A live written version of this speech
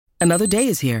Another day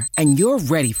is here, and you're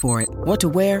ready for it. What to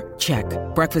wear? Check.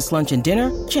 Breakfast, lunch, and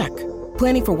dinner? Check.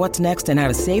 Planning for what's next and how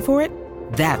to save for it?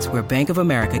 That's where Bank of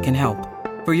America can help.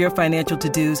 For your financial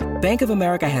to-dos, Bank of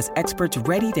America has experts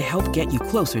ready to help get you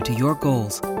closer to your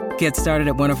goals. Get started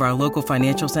at one of our local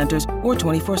financial centers or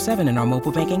 24/7 in our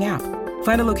mobile banking app.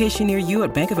 Find a location near you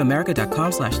at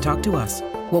bankofamerica.com/talktous.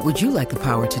 What would you like the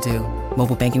power to do?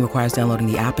 Mobile banking requires downloading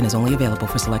the app and is only available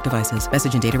for select devices.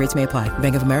 Message and data rates may apply.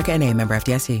 Bank of America N.A., member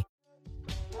FDIC.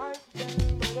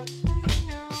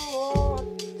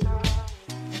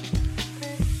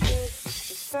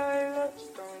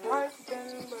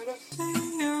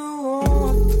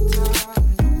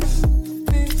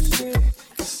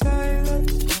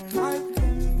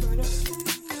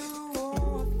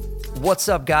 What's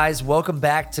up, guys? Welcome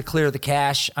back to Clear the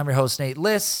Cash. I'm your host, Nate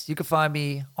Liss. You can find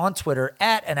me on Twitter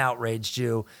at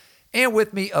 @AnOutrageJew. And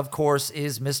with me, of course,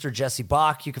 is Mr. Jesse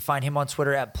Bach. You can find him on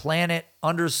Twitter at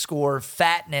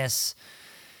planet_fatness.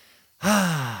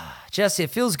 Jesse, it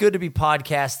feels good to be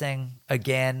podcasting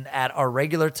again at our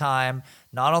regular time,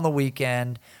 not on the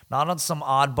weekend, not on some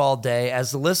oddball day.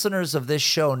 As the listeners of this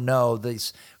show know,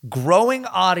 this growing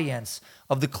audience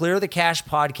of the Clear the Cash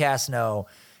podcast know,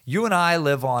 you and I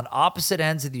live on opposite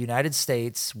ends of the United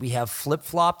States. We have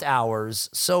flip-flopped hours.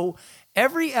 So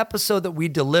every episode that we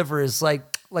deliver is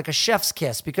like a chef's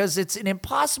kiss because it's an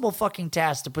impossible fucking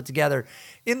task to put together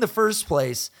in the first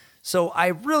place. So I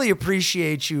really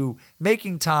appreciate you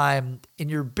making time in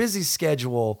your busy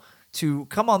schedule to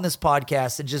come on this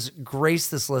podcast and just grace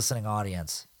this listening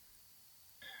audience.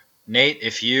 Nate,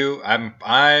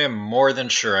 I am more than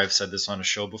sure I've said this on a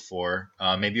show before.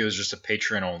 Maybe it was just a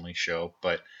Patreon-only show,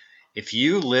 but if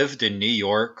you lived in New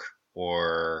York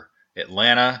or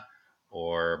Atlanta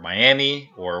or Miami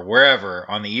or wherever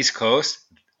on the East Coast,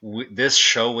 this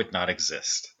show would not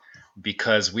exist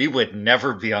because we would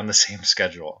never be on the same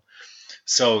schedule.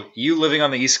 So you living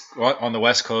on the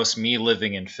West Coast, me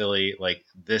living in Philly, like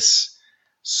this,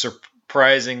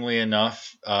 surprisingly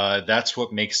enough, that's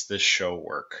what makes this show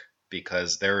work.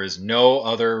 Because there is no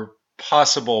other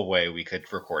possible way we could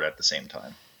record at the same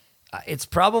time. It's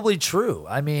probably true.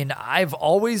 I mean, I've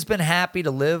always been happy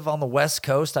to live on the West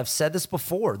Coast. I've said this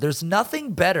before. There's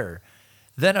nothing better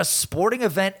than a sporting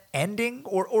event ending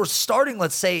or starting,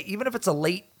 let's say, even if it's a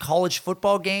late college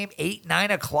football game, 8,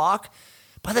 9 o'clock.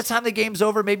 By the time the game's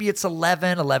over, maybe it's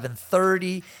 11,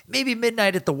 11:30, maybe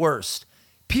midnight at the worst.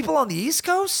 People on the East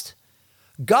Coast?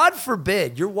 God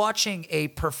forbid you're watching a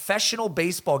professional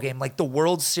baseball game like the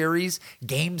World Series,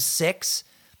 Game 6,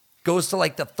 goes to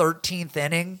like the 13th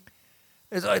inning.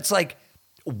 It's like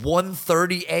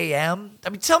 1:30 a.m.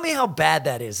 I mean, tell me how bad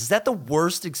that is. Is that the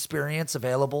worst experience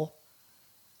available?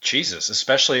 Jesus,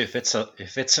 especially if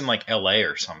it's in like LA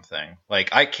or something. Like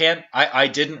I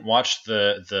didn't watch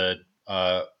the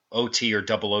OT or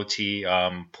double OT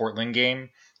Portland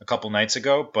game a couple nights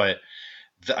ago, but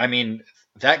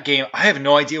that game, I have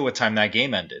no idea what time that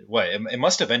game ended. It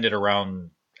must have ended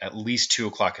around at least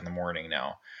 2:00 in the morning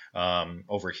now,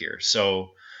 over here.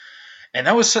 So, and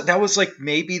that was like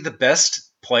maybe the best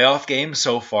playoff game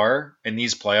so far in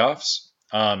these playoffs.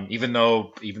 Even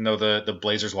though the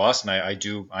Blazers lost,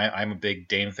 and I'm a big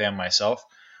Dame fan myself.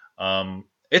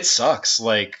 It sucks.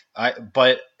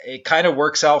 But it kind of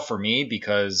works out for me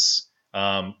because,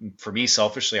 for me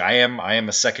selfishly, I am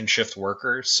a second shift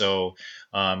worker. So,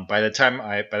 by the time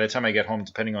I get home,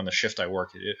 depending on the shift I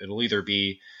work, it'll either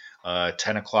be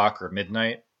 10 o'clock or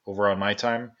midnight over on my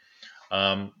time.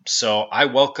 So I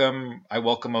welcome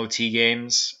OT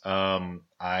games.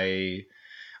 I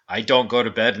don't go to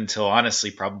bed until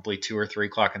honestly probably 2 or 3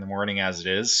 o'clock in the morning as it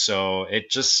is. So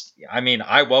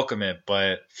I welcome it,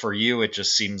 but for you, it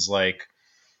just seems like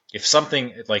if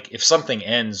something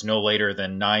ends no later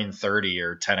than 9:30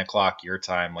 or 10 o'clock your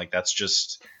time, like that's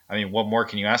just, what more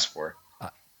can you ask for?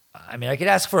 I could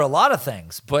ask for a lot of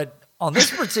things, but on this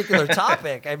particular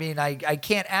topic, I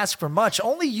can't ask for much.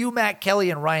 Only you, Matt Kelly,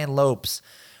 and Ryan Lopes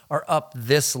are up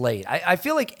this late. I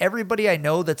feel like everybody I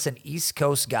know that's an East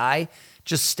Coast guy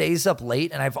just stays up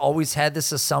late, and I've always had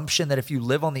this assumption that if you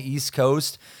live on the East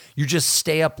Coast, you just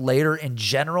stay up later in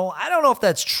general. I don't know if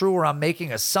that's true or I'm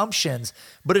making assumptions,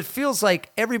 but it feels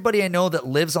like everybody I know that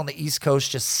lives on the East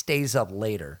Coast just stays up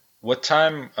later. What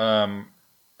time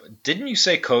didn't you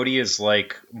say Cody is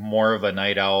like more of a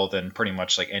night owl than pretty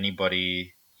much like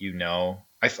anybody you know?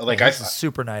 He's a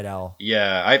super night owl.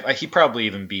 Yeah, he probably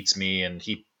even beats me, and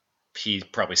he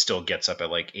probably still gets up at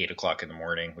like 8 o'clock in the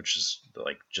morning, which is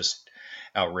like just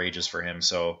outrageous for him.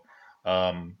 So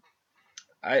I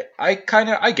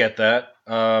get that,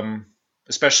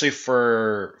 especially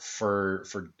for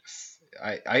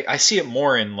I see it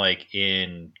more in like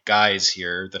in guys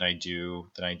here than I do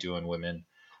in women,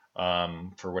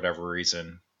 for whatever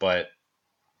reason. But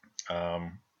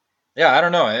um, yeah, I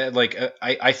don't know.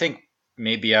 I think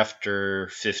maybe after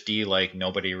 50, like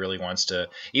nobody really wants to,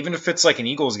 even if it's like an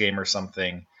Eagles game or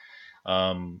something.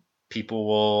 Um, People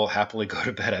will happily go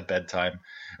to bed at bedtime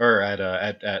or at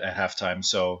halftime.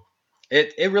 So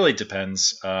it really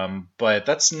depends. But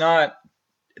that's not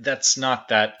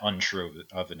that untrue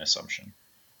of an assumption.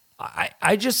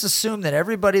 I just assume that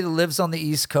everybody that lives on the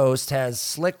East Coast has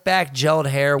slick back gelled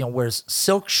hair, wears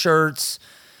silk shirts.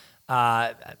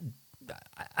 Uh,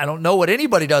 I don't know what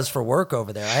anybody does for work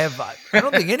over there. I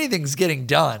don't think anything's getting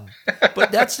done,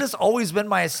 but that's just always been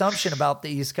my assumption about the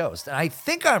East Coast. And I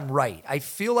think I'm right. I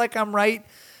feel like I'm right,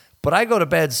 but I go to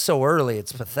bed so early,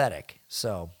 it's pathetic.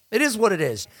 So it is what it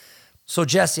is. So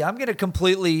Jesse, I'm going to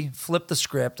completely flip the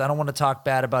script. I don't want to talk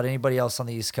bad about anybody else on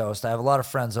the East Coast. I have a lot of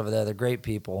friends over there. They're great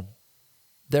people.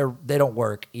 They don't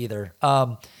work either.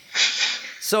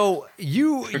 So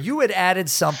you had added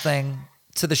something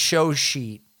to the show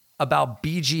sheet about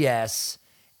BGS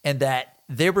and that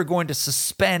they were going to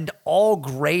suspend all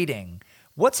grading.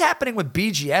 What's happening with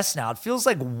BGS now? It feels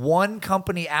like one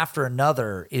company after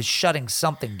another is shutting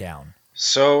something down.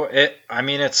 So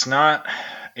it's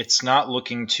not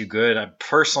looking too good.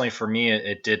 Personally, for me,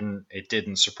 it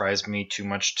didn't surprise me too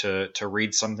much to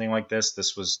read something like this.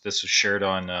 This was shared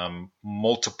on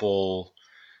multiple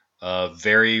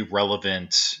very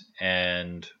relevant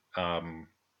and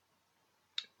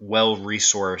well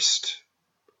resourced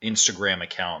Instagram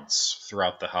accounts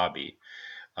throughout the hobby.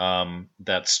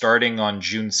 That starting on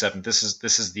June 7th, this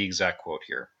is the exact quote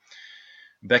here.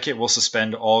 Beckett will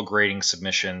suspend all grading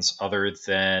submissions other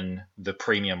than the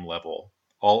premium level.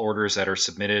 All orders that are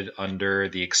submitted under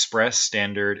the express,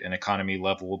 standard, and economy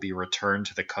level will be returned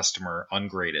to the customer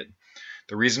ungraded.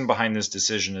 The reason behind this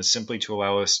decision is simply to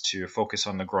allow us to focus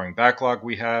on the growing backlog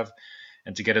we have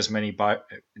and to get as many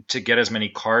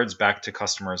cards back to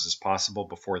customers as possible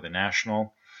before the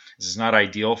national. This is not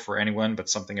ideal for anyone, but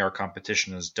something our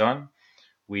competition has done.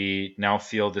 We now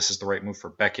feel this is the right move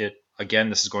for Beckett. Again,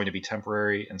 this is going to be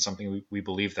temporary and something we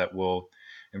believe that will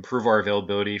improve our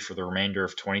availability for the remainder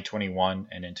of 2021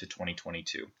 and into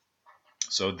 2022.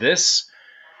 So this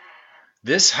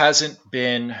hasn't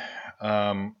been.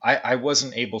 I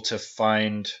wasn't able to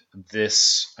find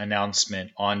this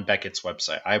announcement on Beckett's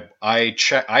website.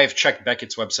 I have checked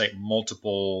Beckett's website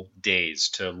multiple days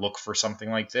to look for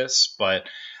something like this, but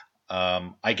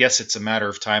I guess it's a matter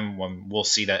of time when we'll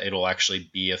see that it'll actually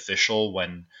be official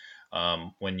when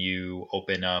you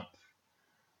open up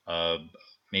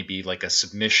maybe like a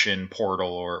submission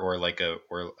portal or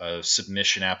a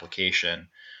submission application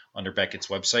under Beckett's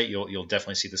website. You'll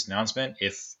definitely see this announcement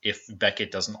if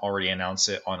Beckett doesn't already announce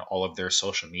it on all of their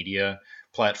social media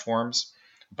platforms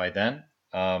by then.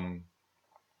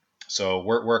 So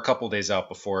we're a couple days out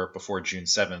before June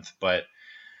 7th, but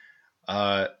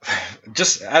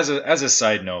just as a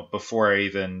side note, before I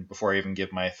even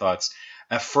give my thoughts,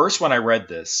 at first when I read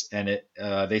this and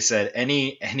they said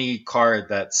any card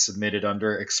that's submitted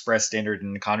under express, standard,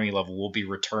 and economy level will be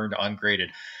returned ungraded.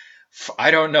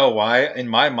 I don't know why. In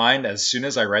my mind, as soon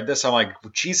as I read this, I'm like,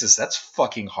 Jesus, that's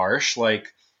fucking harsh.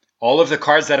 Like all of the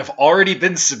cards that have already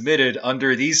been submitted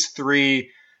under these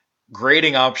three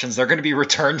grading options, they're going to be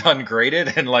returned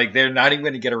ungraded, and like they're not even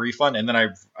going to get a refund. And then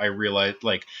I realized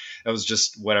like it was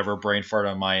just whatever brain fart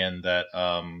on my end that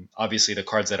obviously the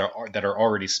cards that are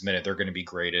already submitted, they're going to be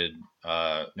graded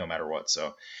no matter what.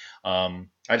 So I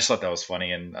just thought that was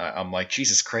funny, and I'm like,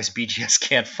 Jesus Christ, BGS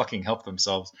can't fucking help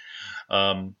themselves.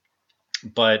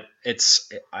 But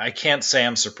I can't say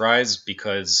I'm surprised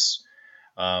because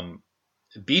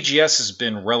BGS has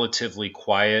been relatively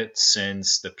quiet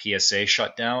since the PSA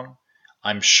shut down.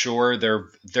 I'm sure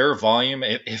their volume,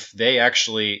 if they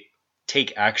actually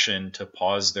take action to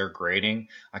pause their grading,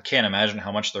 I can't imagine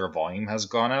how much their volume has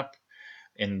gone up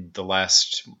in the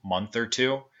last month or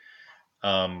two,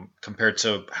 compared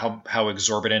to how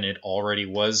exorbitant it already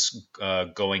was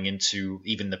going into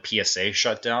even the PSA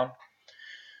shutdown.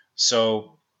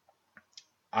 So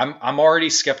I'm already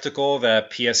skeptical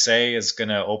that PSA is going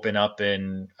to open up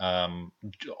in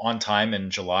on time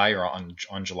in July or on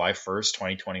July 1st,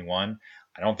 2021.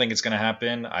 I don't think it's going to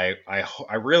happen.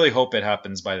 I really hope it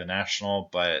happens by the national,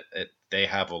 but they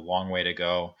have a long way to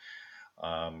go.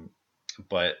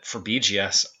 But for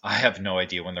BGS, I have no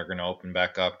idea when they're going to open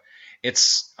back up.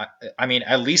 I mean,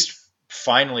 at least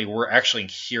finally we're actually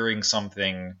hearing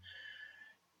something,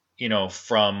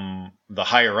 from the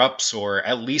higher ups, or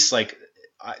at least like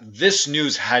this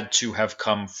news had to have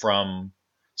come from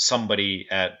somebody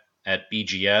at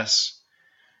BGS.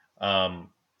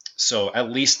 So at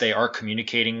least they are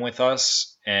communicating with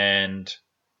us and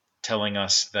telling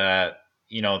us that,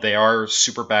 they are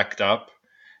super backed up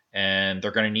and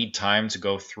they're going to need time to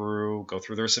go through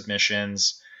their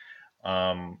submissions.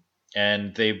 Um,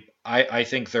 and I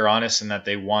think they're honest in that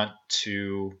they want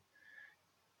to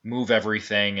move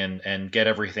everything and get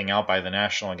everything out by the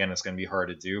national. Again, it's going to be hard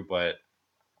to do, but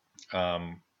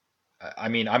um, I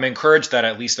mean, I'm encouraged that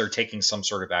at least they're taking some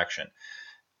sort of action.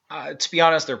 To be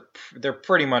honest, they're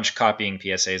pretty much copying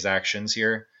PSA's actions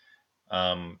here.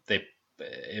 I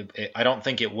don't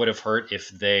think it would have hurt if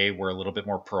they were a little bit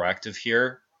more proactive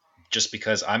here, just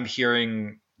because I'm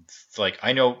hearing, like,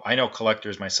 I know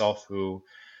collectors myself who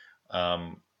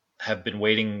um, have been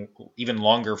waiting even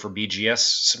longer for BGS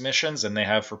submissions than they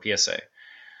have for PSA.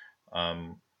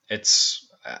 Um, it's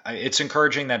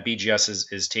encouraging that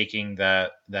BGS is taking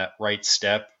that right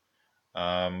step,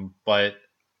 but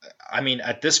I mean,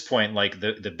 at this point, like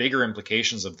the bigger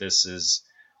implications of this is,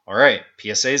 all right,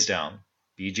 PSA is down,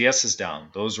 BGS is down.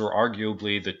 Those were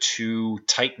arguably the two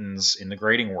titans in the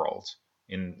grading world,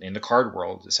 in the card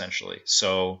world, essentially.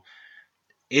 So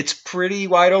it's pretty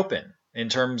wide open in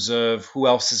terms of who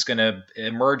else is going to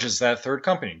emerge as that third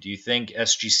company. Do you think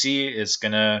SGC is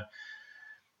going to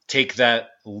take that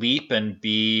leap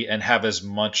and have as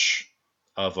much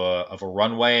of a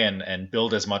runway and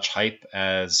build as much hype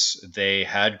as they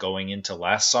had going into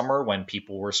last summer when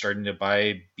people were starting to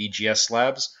buy BGS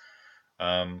slabs?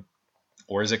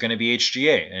 Or is it going to be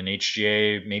HGA? And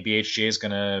maybe HGA is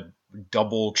going to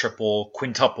double, triple,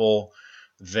 quintuple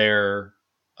their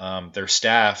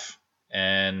staff,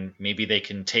 and maybe they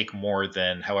can take more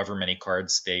than however many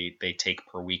cards they take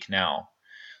per week now.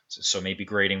 So maybe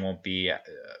grading won't be.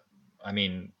 I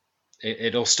mean,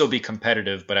 it'll still be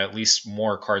competitive, but at least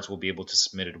more cards will be able to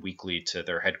submit it weekly to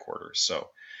their headquarters.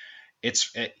 So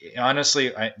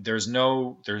honestly, there's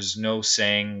no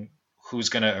saying who's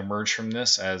going to emerge from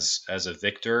this as a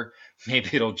victor. Maybe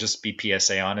it'll just be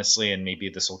PSA, honestly, and maybe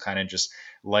this will kind of just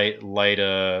light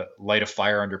a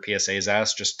fire under PSA's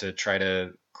ass just to try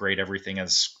to grade everything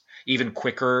as even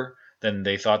quicker than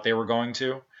they thought they were going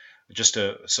to, just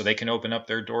so they can open up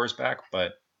their doors back.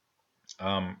 But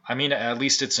I mean, at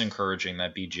least it's encouraging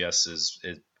that BGS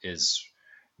is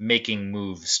making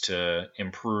moves to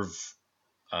improve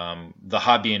the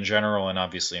hobby in general and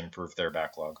obviously improve their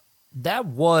backlog. That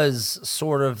was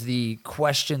sort of the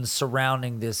question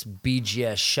surrounding this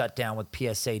BGS shutdown with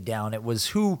PSA down. It was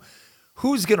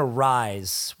who's going to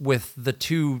rise with the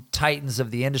two titans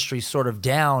of the industry sort of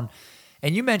down.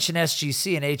 And you mentioned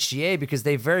SGC and HGA because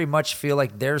they very much feel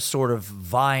like they're sort of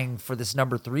vying for this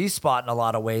number 3 spot in a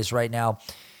lot of ways right now.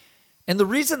 And the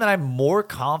reason that I'm more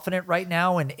confident right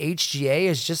now in HGA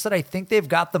is just that I think they've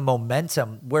got the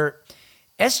momentum where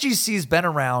SGC's been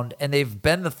around and they've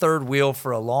been the third wheel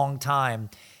for a long time.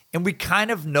 And we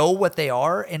kind of know what they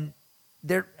are. And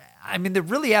they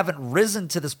really haven't risen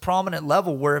to this prominent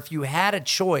level where if you had a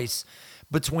choice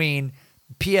between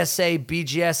PSA,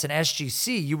 BGS, and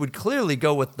SGC, you would clearly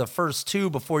go with the first two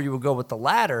before you would go with the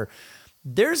latter.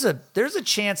 There's a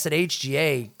chance that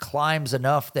HGA climbs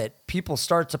enough that people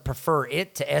start to prefer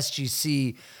it to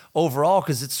SGC overall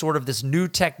because it's sort of this new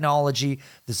technology,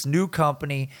 this new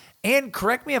company. And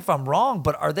correct me if I'm wrong,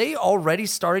 but are they already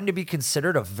starting to be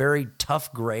considered a very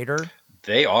tough grader?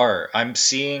 They are. I'm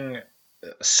seeing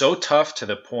so tough to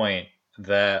the point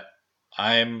that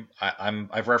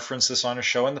I've referenced this on a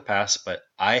show in the past, but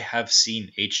I have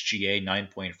seen HGA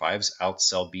 9.5s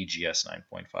outsell BGS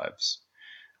 9.5s.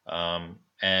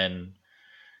 And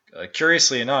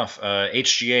curiously enough,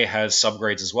 HGA has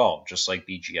subgrades as well, just like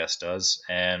BGS does.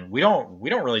 And we don't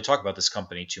really talk about this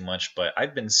company too much, but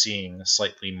I've been seeing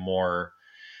slightly more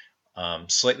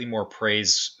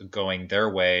praise going their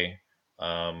way.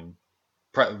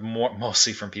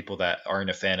 Mostly from people that aren't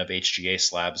a fan of HGA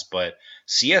slabs, but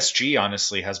CSG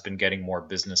honestly has been getting more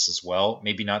business as well.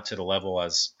 Maybe not to the level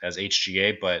as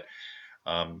HGA, but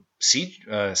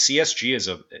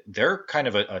CSG they're kind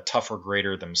of a tougher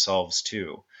grader themselves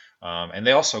too, and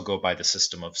they also go by the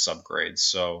system of subgrades.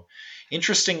 So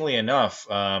interestingly enough,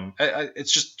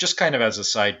 it's just kind of as a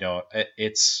side note,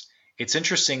 it's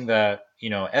interesting that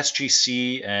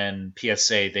SGC and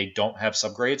PSA, they don't have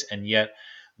subgrades, and yet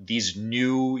these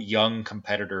new young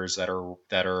competitors that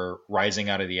are rising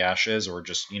out of the ashes or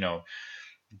just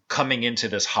coming into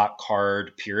this hot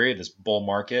card period, this bull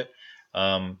market,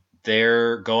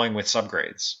 they're going with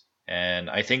subgrades, and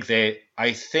I think they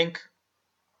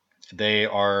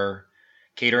are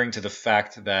catering to the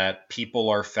fact that people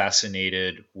are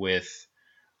fascinated with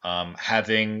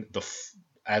having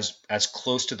as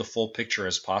close to the full picture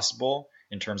as possible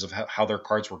in terms of how their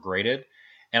cards were graded.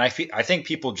 And I think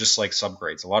people just like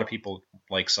subgrades. A lot of people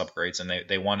like subgrades, and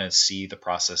they want to see the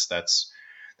process that's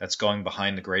going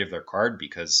behind the grade of their card,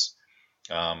 because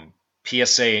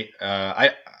PSA,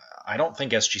 I don't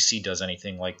think SGC does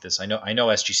anything like this. I know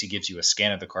SGC gives you a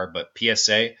scan of the card, but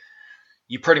PSA,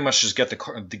 you pretty much just get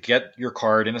get your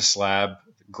card in a slab,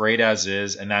 grade as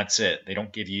is, and that's it. They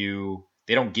don't give you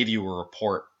a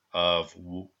report of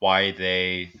why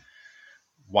they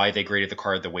graded the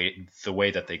card the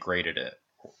way that they graded it,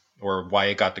 or why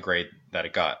it got the grade that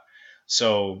it got.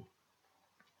 So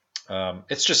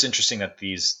it's just interesting that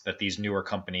these newer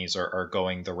companies are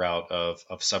going the route of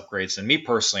subgrades. And me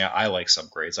personally, I like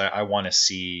subgrades. I want to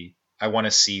see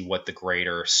what the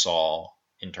grader saw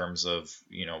in terms of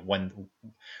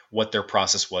what their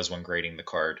process was when grading the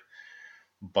card.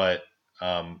 But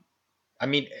I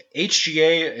mean,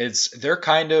 HGA they're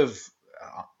kind of,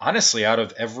 honestly, out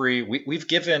of every we've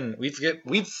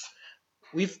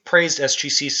praised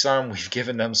SGC some, we've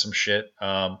given them some shit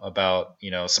about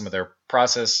some of their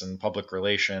process and public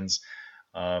relations.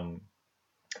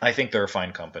 I think they're a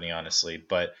fine company, honestly,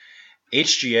 but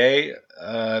HGA,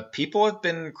 people have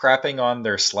been crapping on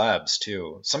their slabs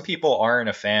too. Some people aren't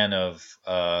a fan of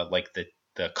like the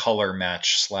color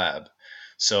match slab.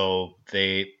 So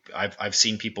I've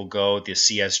seen people go the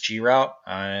CSG route,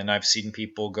 and I've seen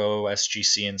people go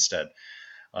SGC instead,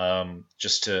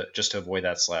 just to avoid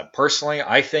that slab. Personally,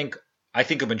 I think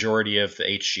a majority of the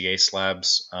HGA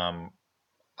slabs,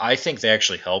 I think they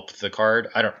actually help the card.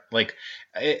 I don't like,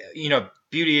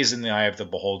 beauty is in the eye of the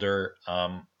beholder.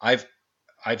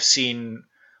 I've seen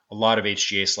a lot of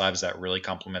HGA slabs that really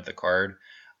complement the card.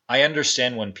 I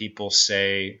understand when people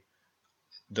say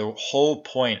the whole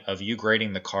point of you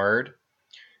grading the card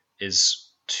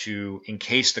is to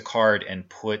encase the card and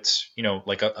put,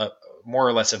 like a more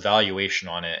or less evaluation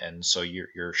on it. And so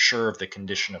you're sure of the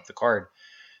condition of the card.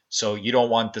 So you don't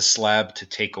want the slab to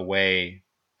take away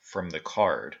from the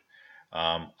card.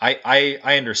 I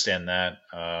understand that.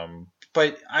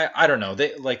 But I don't know.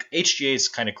 They like HGA's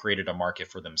kind of created a market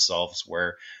for themselves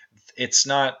where it's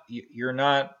not, you're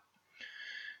not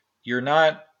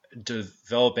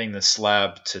developing the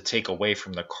slab to take away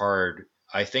from the card.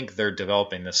 I think they're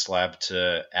developing the slab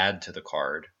to add to the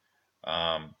card,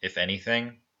 if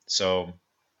anything. So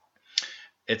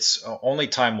it's only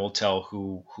time will tell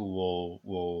who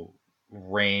will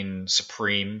reign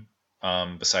supreme,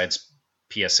 besides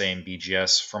PSA and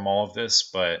BGS from all of this.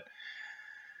 But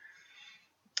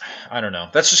I don't know.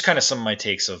 That's just kind of some of my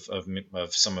takes of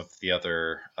some of the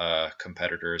other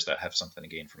competitors that have something to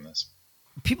gain from this.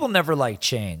 People never like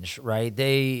change, right?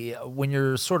 When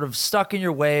you're sort of stuck in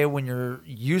your way, when you're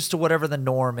used to whatever the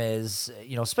norm is,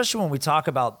 especially when we talk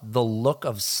about the look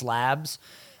of slabs.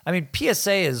 I mean,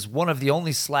 PSA is one of the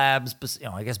only slabs,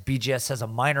 I guess BGS has a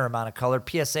minor amount of color.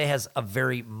 PSA has a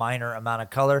very minor amount of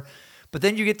color. But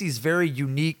then you get these very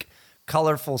unique,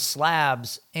 colorful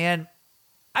slabs. And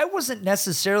I wasn't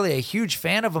necessarily a huge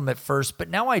fan of them at first, but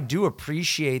now I do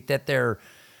appreciate that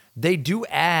they do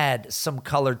add some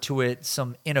color to it,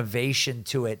 some innovation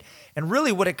to it. And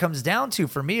really what it comes down to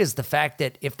for me is the fact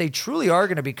that if they truly are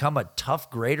going to become a tough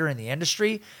grader in the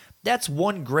industry, that's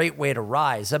one great way to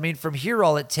rise. I mean, from here,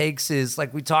 all it takes is,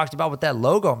 like we talked about with that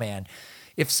logo, man.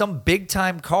 If some big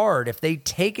time card, if they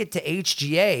take it to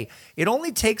HGA, it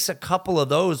only takes a couple of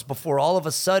those before all of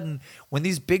a sudden, when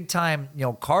these big time,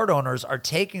 card owners are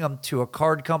taking them to a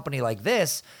card company like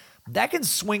this, that can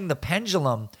swing the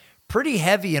pendulum pretty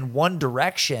heavy in one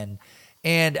direction.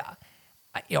 And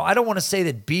I don't want to say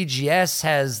that BGS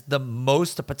has the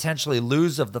most to potentially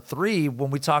lose of the three. When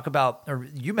we talk about, or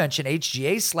you mentioned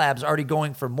HGA slabs already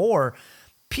going for more,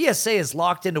 PSA is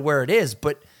locked into where it is.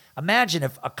 But imagine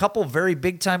if a couple very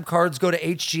big time cards go to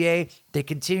HGA, they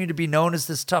continue to be known as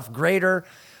this tough grader.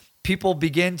 People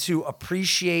begin to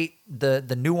appreciate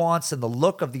the nuance and the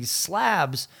look of these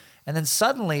slabs. And then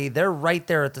suddenly they're right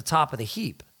there at the top of the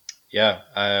heap. Yeah.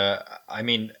 I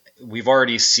mean, we've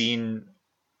already seen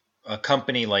a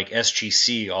company like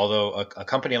SGC, although a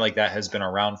company like that has been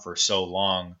around for so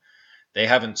long, they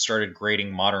haven't started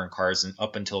grading modern cars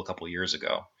up until a couple years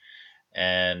ago.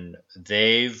 And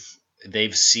they've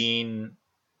seen,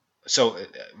 so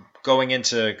going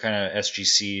into kind of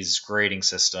SGC's grading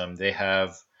system, they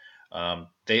have, while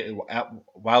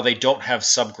they don't have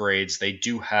subgrades, they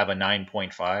do have a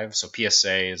 9.5. So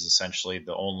PSA is essentially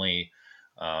the only,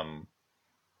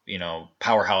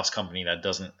 powerhouse company that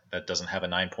doesn't have a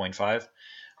 9.5,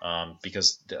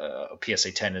 because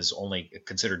PSA 10 is only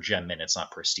considered gem mint, it's not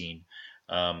pristine.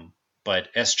 But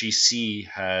SGC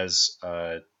has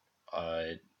their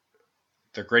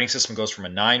grading system goes from a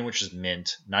 9, which is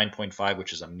mint, 9.5,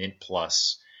 which is a mint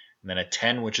plus, and then a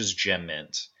 10, which is gem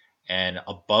mint. And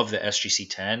above the SGC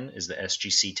 10 is the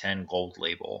SGC 10 gold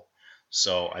label.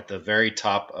 So at the very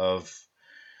top of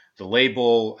the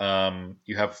label,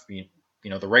 you have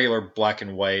the regular black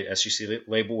and white SGC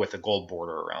label with a gold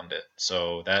border around it.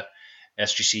 So that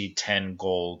SGC 10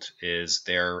 gold is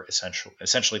their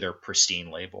essentially their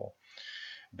pristine label.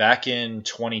 Back in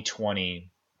 2020,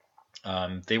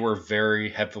 they were very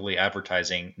heavily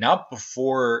advertising, not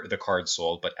before the card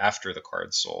sold, but after the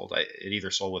card sold. It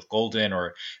either sold with Golden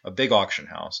or a big auction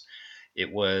house.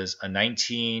 It was a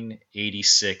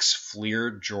 1986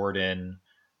 Fleer Jordan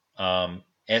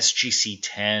SGC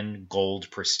 10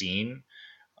 Gold Pristine.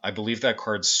 I believe that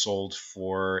card sold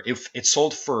for it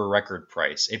sold for a record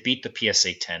price. It beat the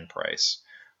PSA 10 price,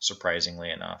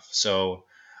 surprisingly enough. So,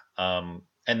 and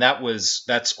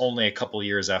that's only a couple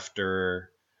years after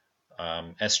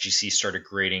SGC started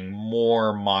grading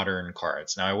more modern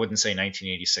cards. Now, I wouldn't say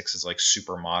 1986 is like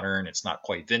super modern. It's not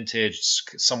quite vintage. It's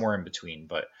somewhere in between.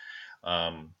 But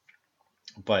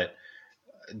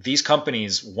these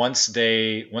companies, once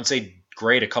they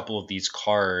grade a couple of these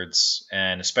cards,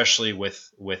 and especially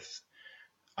with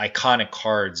iconic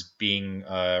cards being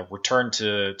returned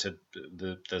to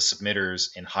the submitters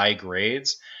in high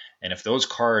grades, and if those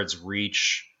cards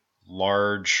reach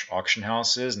large auction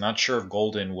houses, not sure if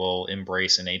Golden will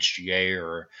embrace an HGA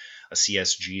or a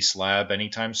CSG slab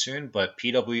anytime soon, but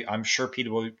I'm sure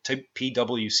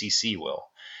PWCC will,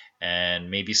 and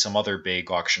maybe some other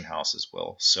big auction houses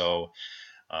will. So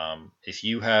if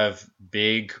you have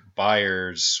big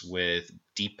buyers with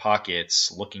deep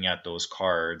pockets looking at those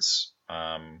cards,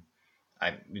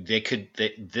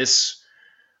 this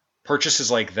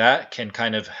purchases like that can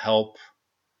kind of help,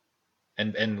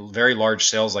 and very large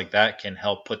sales like that can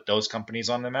help put those companies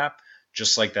on the map,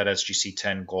 just like that SGC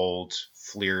 10 Gold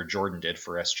Fleer Jordan did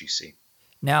for SGC.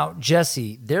 Now,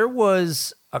 Jesse, there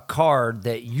was a card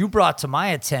that you brought to my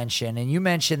attention, and you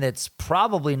mentioned it's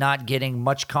probably not getting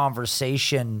much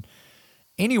conversation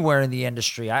anywhere in the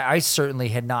industry. I certainly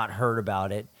had not heard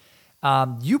about it.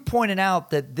 You pointed out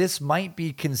that this might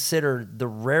be considered the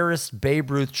rarest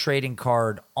Babe Ruth trading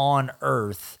card on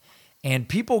Earth, and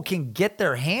people can get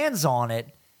their hands on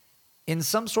it in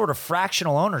some sort of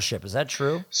fractional ownership. Is that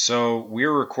true? So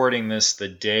we're recording this the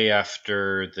day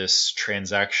after this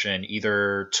transaction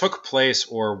either took place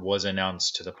or was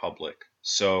announced to the public.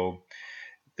 So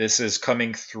this is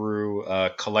coming through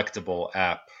a collectible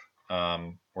app,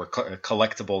 or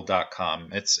collectible.com.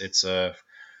 It's a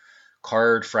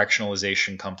card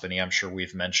fractionalization company I'm sure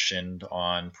we've mentioned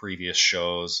on previous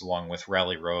shows, along with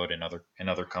Rally Road and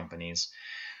other companies.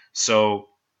 So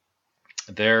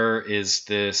there is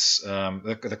this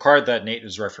the card that Nate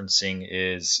is referencing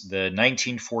is the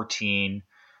 1914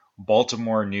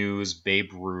 Baltimore News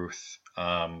Babe Ruth.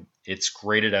 It's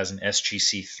graded as an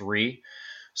SGC 3.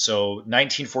 So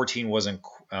 1914 wasn't.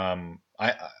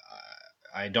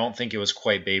 I don't think it was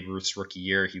quite Babe Ruth's rookie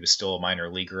year. He was still a minor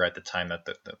leaguer at the time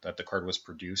that the card was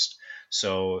produced.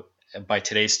 So by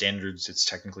today's standards, it's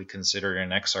technically considered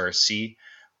an XRC.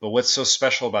 But what's so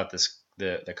special about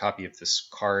the copy of this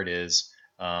card is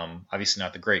obviously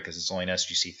not the grade because it's only an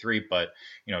SGC 3, but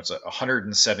it's a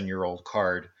 107-year-old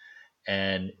card,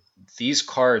 and these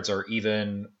cards are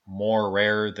even more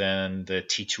rare than the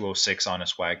T206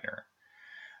 Honest Wagner,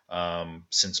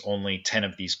 since only 10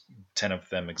 of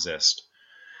them exist.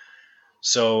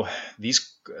 So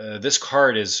this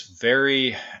card is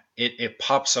it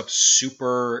pops up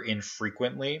super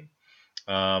infrequently.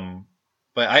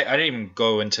 But I didn't even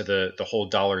go into the whole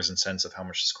dollars and cents of how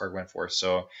much this card went for.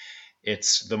 So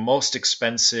it's the most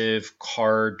expensive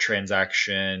card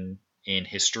transaction in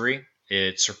history.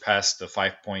 It surpassed the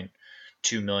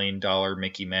 $5.2 million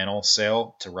Mickey Mantle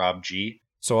sale to Rob G.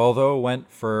 So although it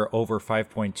went for over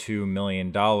 $5.2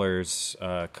 million,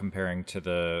 comparing to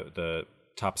the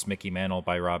Topps Mickey Mantle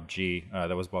by Rob G,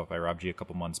 that was bought by Rob G a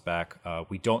couple months back,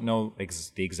 we don't know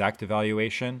the exact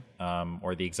evaluation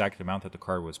or the exact amount that the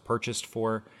card was purchased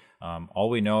for. All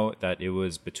we know that it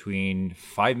was between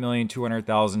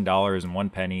 $5,200,000 and 1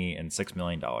 penny and $6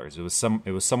 million.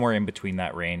 It was somewhere in between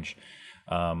that range.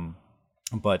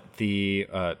 But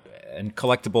and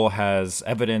Collectible has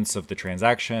evidence of the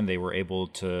transaction. They were able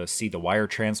to see the wire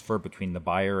transfer between the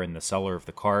buyer and the seller of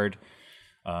the card.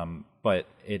 But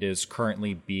it is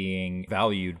currently being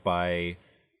valued by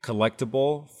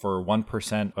Collectible for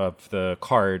 1% of the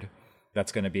card.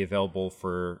 That's going to be available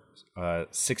for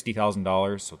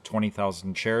 $60,000, so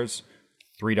 20,000 shares,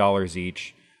 $3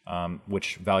 each,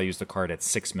 which values the card at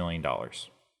 $6 million.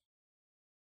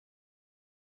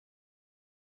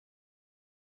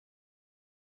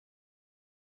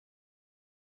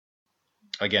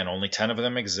 again, only 10 of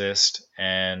them exist.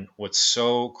 And what's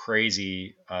so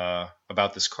crazy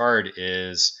about this card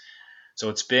is, so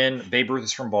it's been, Babe Ruth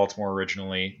is from Baltimore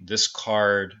originally. This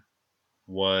card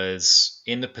was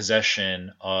in the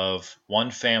possession of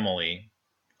one family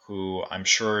who I'm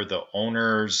sure the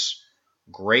owner's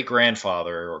great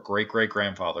grandfather or great great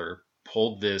grandfather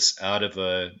pulled this out of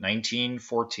a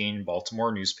 1914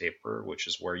 Baltimore newspaper, which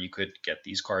is where you could get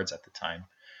these cards at the time.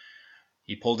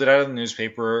 He pulled it out of the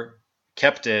newspaper,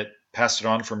 kept it, passed it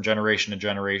on from generation to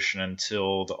generation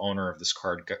until the owner of this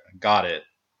card got it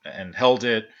and held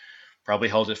it, probably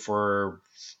held it for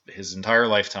his entire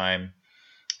lifetime.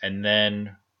 And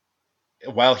then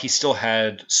while he still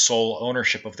had sole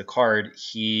ownership of the card,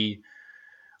 he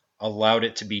allowed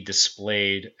it to be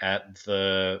displayed at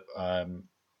the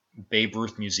Babe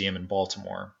Ruth Museum in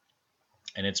Baltimore.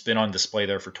 And it's been on display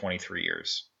there for 23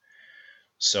 years.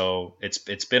 So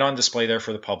it's been on display there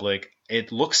for the public.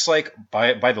 It looks like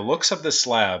by the looks of the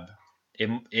slab,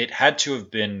 it had to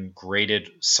have been graded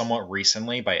somewhat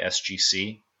recently by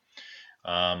SGC.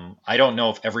 I don't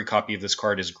know if every copy of this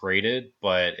card is graded,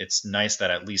 but it's nice that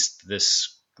at least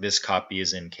this copy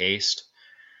is encased.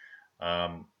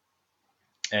 And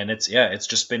it's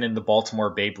just been in the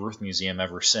Baltimore Babe Ruth Museum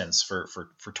ever since for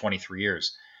 23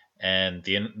 years. And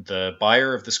the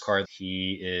buyer of this card,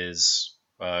 he is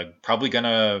probably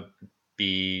gonna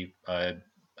be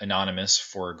anonymous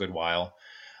for a good while,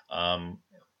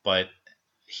 but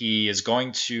he is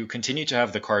going to continue to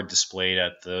have the card displayed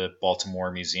at the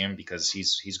Baltimore Museum because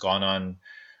he's gone on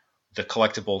the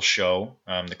Collectible show,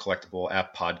 the Collectible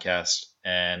app podcast,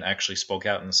 and actually spoke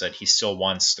out and said he still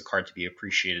wants the card to be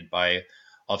appreciated by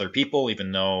other people,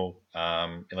 even though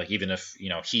even if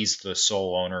he's the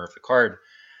sole owner of the card.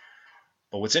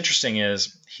 But what's interesting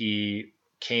is he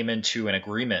came into an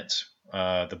agreement,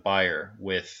 the buyer,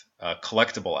 with a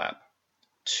Collectible app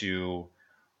to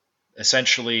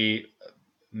essentially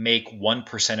make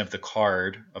 1% of the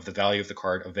card, of the value of the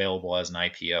card, available as an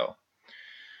IPO.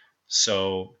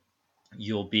 So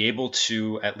you'll be able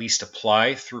to at least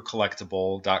apply through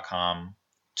collectible.com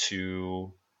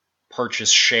to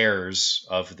purchase shares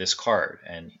of this card.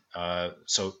 And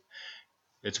so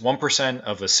it's 1%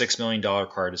 of a $6 million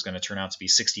card is going to turn out to be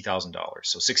 $60,000.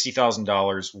 So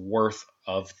 $60,000 worth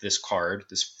of this card,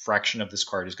 this fraction of this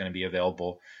card, is going to be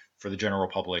available for the general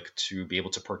public to be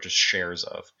able to purchase shares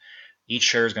of. Each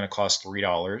share is going to cost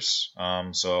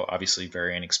 $3, so obviously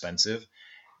very inexpensive.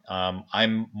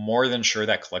 I'm more than sure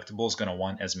that Collectible is going to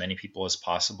want as many people as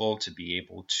possible to be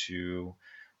able to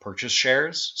purchase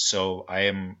shares. So I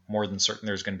am more than certain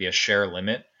there's going to be a share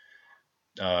limit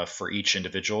for each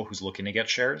individual who's looking to get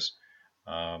shares.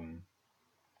 I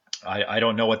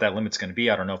don't know what that limit's going to be.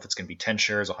 I don't know if it's going to be 10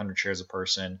 shares, 100 shares a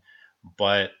person,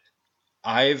 but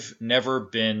I've never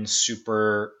been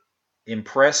super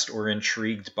impressed or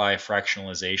intrigued by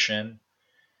fractionalization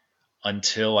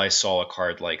until I saw a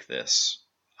card like this,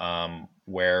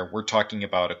 where we're talking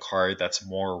about a card that's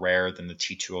more rare than the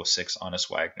T206 Honest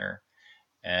Wagner.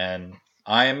 And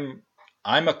I'm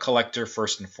a collector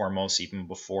first and foremost, even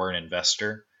before an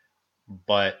investor.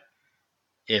 But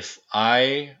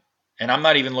and I'm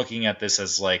not even looking at this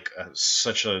as like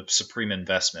such a supreme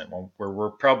investment, where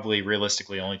we're probably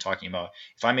realistically only talking about,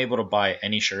 if I'm able to buy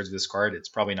any shares of this card, it's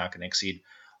probably not going to exceed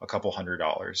a couple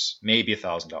 $100, maybe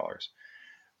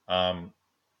 $1,000.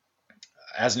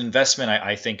 As an investment,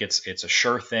 I think it's a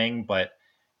sure thing. But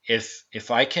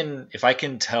if I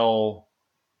can tell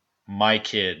my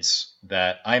kids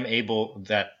that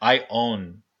I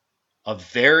own a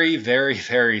very, very,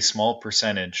 very small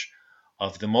percentage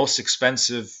of the most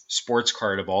expensive sports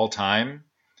card of all time,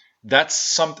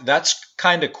 that's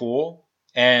kind of cool.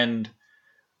 And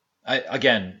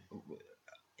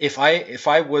if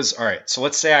I was, all right, so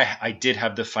let's say I did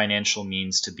have the financial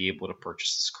means to be able to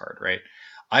purchase this card, right?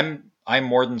 I'm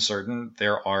more than certain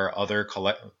there are other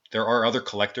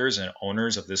collectors and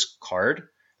owners of this card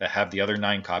that have the other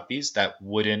 9 copies that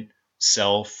wouldn't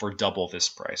sell for double this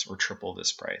price or triple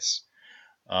this price.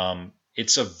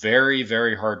 It's a very,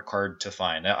 very hard card to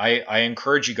find. I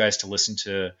encourage you guys to listen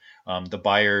to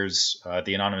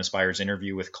the anonymous buyer's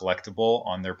interview with Collectible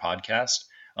on their podcast.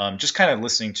 Just kind of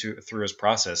listening through his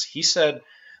process. He said,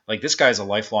 like, this guy's a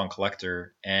lifelong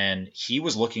collector, and he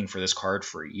was looking for this card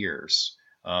for years.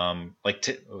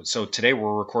 So today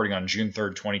we're recording on June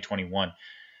 3rd, 2021.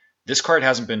 This card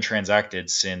hasn't been transacted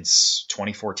since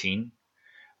 2014.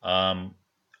 Honest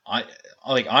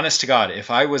to God, if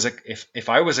I was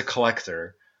a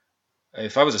collector,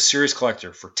 if I was a serious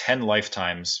collector for 10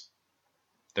 lifetimes,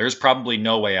 there's probably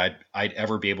no way I'd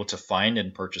ever be able to find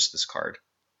and purchase this card,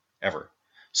 ever.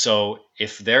 So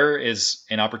if there is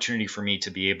an opportunity for me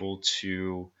to be able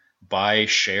to buy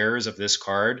shares of this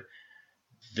card,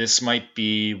 this might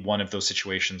be one of those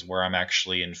situations where I'm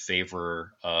actually in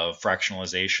favor of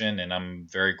fractionalization, and I'm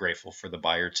very grateful for the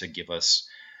buyer to give us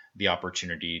the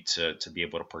opportunity to be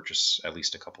able to purchase at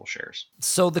least a couple of shares.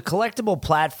 So the collectible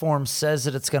platform says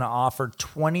that it's going to offer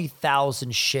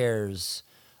 20,000 shares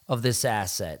of this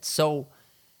asset. So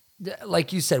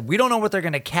like you said, we don't know what they're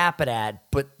going to cap it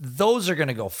at, but those are going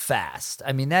to go fast.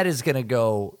 I mean, that is going to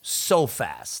go so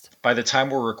fast. By the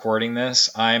time we're recording this,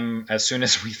 as soon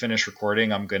as we finish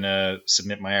recording, I'm going to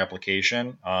submit my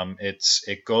application.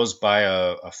 It goes by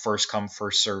a first come,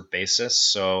 first serve basis.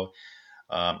 So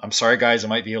I'm sorry, guys, it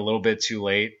might be a little bit too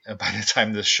late by the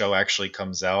time this show actually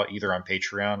comes out, either on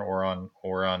Patreon or on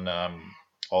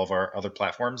all of our other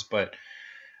platforms. But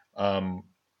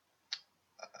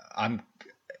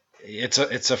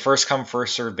it's a first come,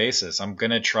 first serve basis. I'm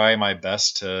gonna try my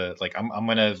best to I'm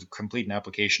gonna complete an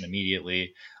application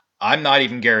immediately. I'm not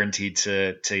even guaranteed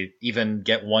to even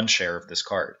get one share of this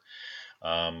card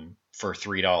for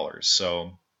 $3.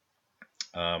 So,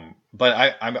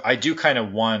 but I do kind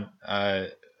of want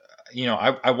I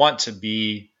want to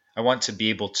be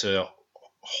able to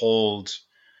hold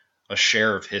a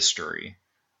share of history,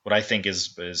 what I think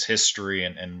is history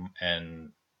and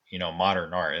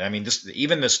modern art. I mean,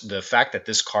 the fact that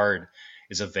this card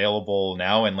is available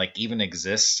now and even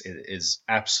exists is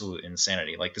absolute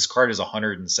insanity. Like, this card is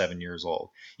 107 years old.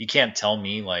 You can't tell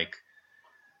me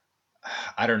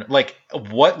I don't know,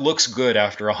 what looks good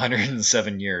after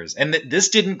 107 years. And this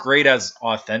didn't grade as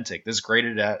authentic. This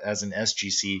graded as an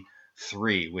SGC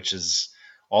 3, which is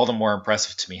all the more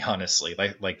impressive to me, honestly.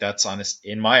 Like that's honest.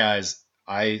 In my eyes,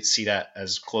 I see that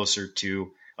as closer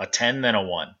to a 10 than a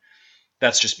 1.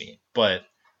 That's just me. But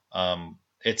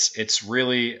it's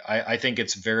really, I think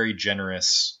it's very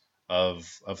generous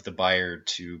of the buyer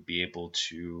to be able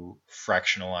to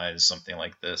fractionalize something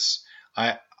like this.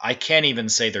 I can't even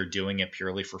say they're doing it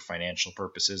purely for financial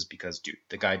purposes, because, dude,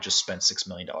 the guy just spent $6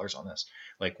 million on this.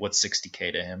 Like, what's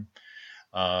 60K to him?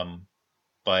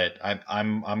 But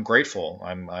I'm grateful.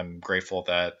 I'm grateful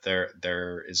that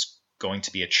there is going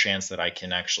to be a chance that I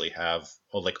can actually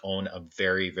own a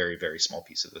very, very, very small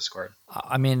piece of this card.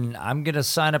 I mean, I'm going to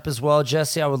sign up as well,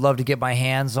 Jesse. I would love to get my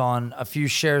hands on a few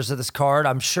shares of this card.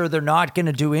 I'm sure they're not going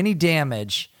to do any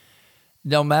damage,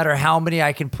 no matter how many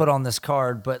I can put on this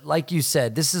card. But like you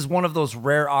said, this is one of those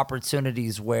rare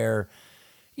opportunities where,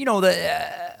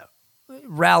 the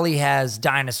Rally has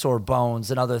dinosaur bones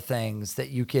and other things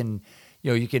that you can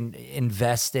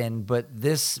invest in. But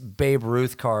this Babe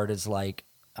Ruth card is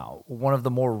one of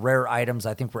the more rare items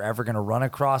I think we're ever going to run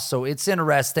across. So it's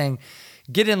interesting.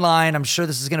 Get in line. I'm sure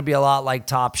this is going to be a lot like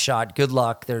Top Shot. Good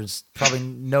luck. There's probably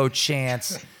no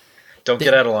chance. Don't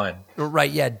get out of line. Right,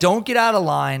 yeah. Don't get out of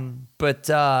line. But,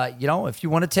 if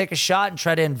you want to take a shot and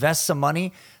try to invest some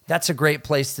money, that's a great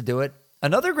place to do it.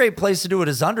 Another great place to do it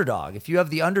is Underdog. If you have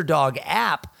the Underdog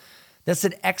app, that's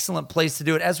an excellent place to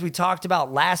do it. As we talked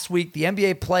about last week, the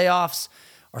NBA playoffs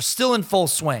are still in full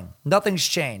swing. Nothing's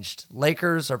changed.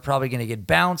 Lakers are probably going to get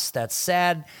bounced. That's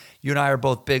sad. You and I are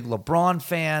both big LeBron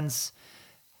fans.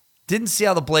 Didn't see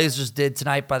how the Blazers did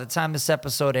tonight. By the time this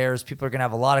episode airs, people are going to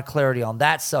have a lot of clarity on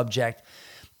that subject.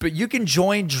 But you can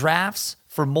join drafts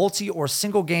for multi or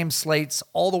single game slates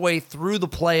all the way through the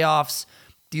playoffs.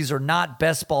 These are not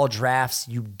best ball drafts.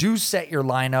 You do set your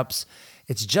lineups.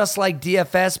 It's just like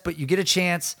DFS, but you get a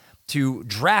chance to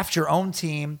draft your own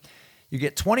team. You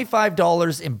get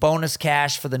 $25 in bonus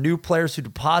cash for the new players who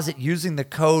deposit using the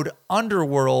code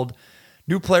UNDERWORLD.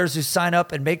 New players who sign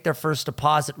up and make their first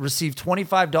deposit receive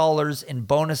 $25 in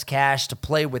bonus cash to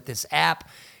play with this app.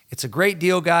 It's a great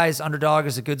deal, guys. Underdog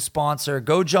is a good sponsor.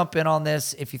 Go jump in on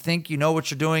this if you think you know what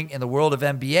you're doing in the world of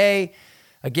NBA.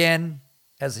 Again,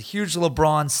 as a huge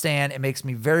LeBron stan, it makes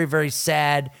me very, very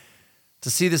sad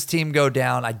to see this team go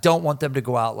down. I don't want them to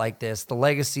go out like this. The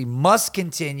legacy must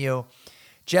continue.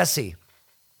 Jesse,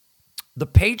 the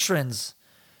patrons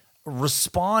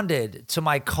responded to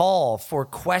my call for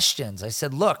questions. I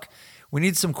said, look, we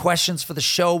need some questions for the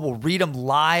show. We'll read them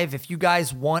live. If you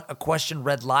guys want a question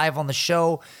read live on the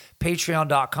show,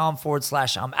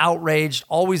 patreon.com/I'm outraged.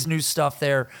 Always new stuff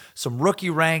there. Some rookie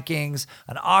rankings,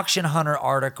 an auction hunter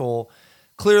article,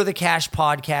 Clear the Cash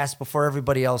podcast before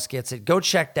everybody else gets it. Go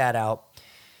check that out.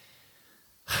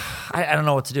 I don't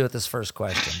know what to do with this first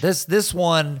question. This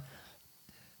one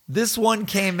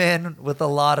came in with a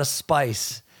lot of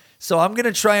spice. So I'm going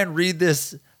to try and read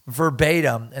this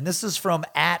verbatim. And this is from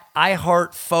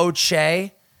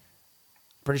 @iHeartFoche.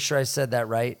 Pretty sure I said that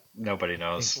right. Nobody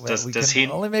knows. Well, does he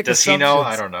know?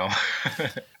 I don't know.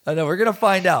 I know. We're going to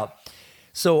find out.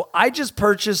 So I just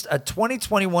purchased a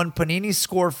 2021 Panini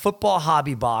Score football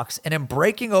hobby box and am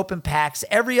breaking open packs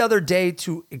every other day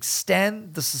to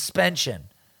extend the suspension.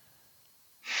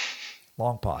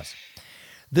 Long pause.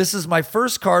 This is my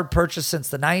first card purchase since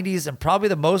the 90s and probably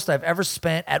the most I've ever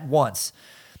spent at once.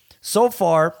 So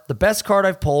far, the best card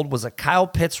I've pulled was a Kyle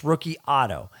Pitts rookie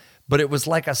auto, but it was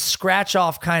like a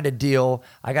scratch-off kind of deal.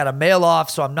 I got a mail off,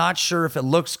 so I'm not sure if it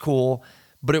looks cool,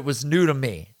 but it was new to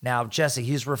me. Now, Jesse,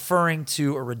 he's referring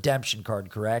to a redemption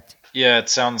card, correct? Yeah, it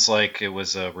sounds like it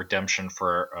was a redemption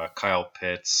for Kyle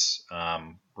Pitts,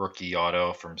 rookie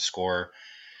auto from Score.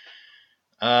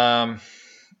 Yeah,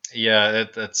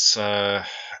 that's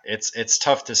it's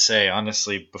tough to say,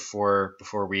 honestly. Before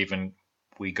we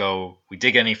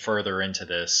dig any further into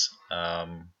this,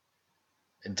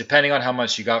 depending on how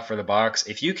much you got for the box,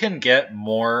 if you can get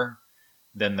more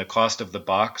than the cost of the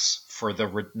box for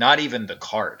not even the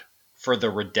card, for the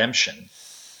redemption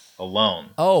alone.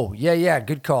 Oh, yeah.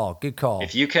 Good call.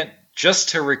 If you can, just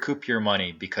to recoup your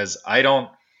money, because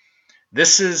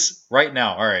this is right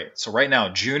now. All right. So right now,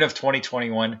 June of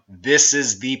 2021, this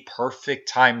is the perfect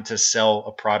time to sell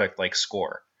a product like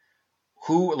Score.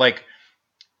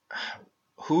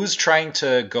 Who's trying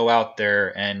to go out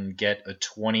there and get a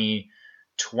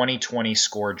 2020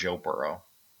 Score Joe Burrow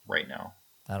right now?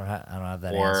 I don't have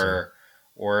that answer.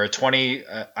 Or a 20.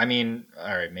 I mean,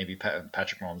 all right, maybe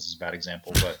Patrick Mahomes is a bad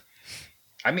example, but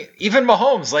I mean, even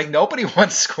Mahomes, like nobody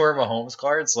wants Score Mahomes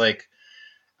cards, like,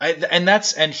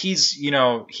 and he's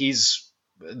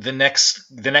the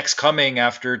next coming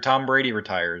after Tom Brady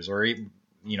retires, or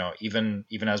even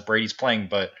as Brady's playing,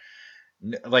 but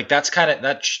like that's kind of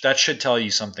that should tell you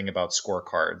something about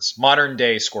scorecards, modern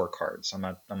day scorecards.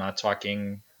 I'm not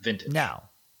talking vintage. Now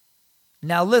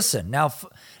listen. Now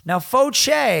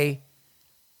Fauché,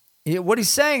 what he's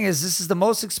saying is this is the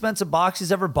most expensive box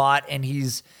he's ever bought, and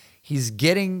he's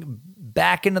getting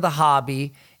back into the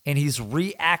hobby, and he's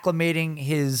reacclimating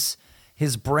his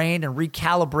brain and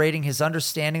recalibrating his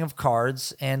understanding of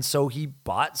cards, and so he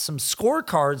bought some Score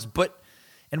cards.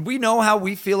 And we know how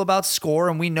we feel about Score,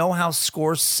 and we know how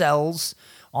Score sells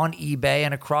on eBay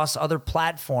and across other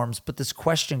platforms. But this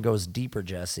question goes deeper,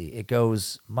 Jesse. It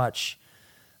goes much,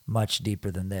 much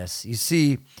deeper than this. You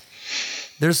see,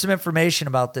 there's some information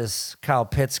about this Kyle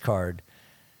Pitts card.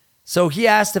 So he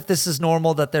asked if this is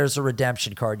normal that there's a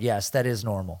redemption card. Yes, that is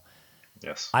normal.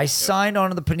 Yes. I signed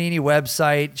onto the Panini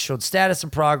website, showed status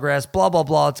and progress, blah, blah,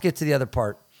 blah. Let's get to the other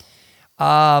part.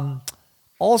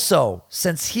 Also,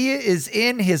 since he is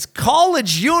in his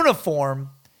college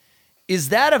uniform, is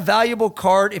that a valuable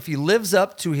card if he lives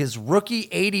up to his rookie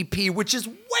ADP, which is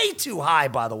way too high,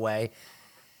 by the way,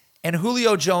 and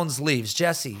Julio Jones leaves?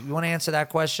 Jesse, you want to answer that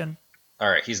question? All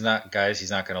right. He's not going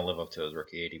to live up to his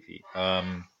rookie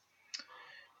ADP.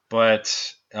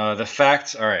 But the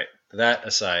fact, all right, that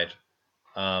aside,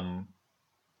 that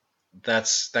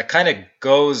kind of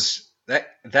goes,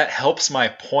 that helps my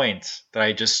point that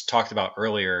I just talked about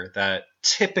earlier, that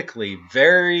typically,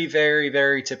 very, very,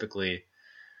 very typically,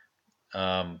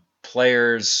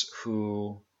 players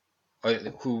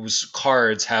whose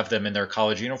cards have them in their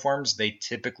college uniforms, they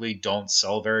typically don't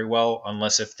sell very well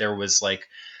unless if there was, like,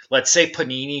 let's say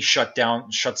Panini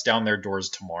shuts down their doors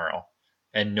tomorrow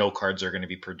and no cards are going to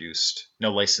be produced.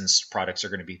 No licensed products are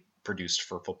going to be produced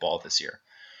for football this year.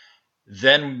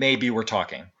 Then maybe we're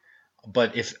talking.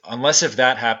 But unless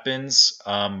that happens,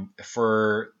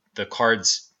 for the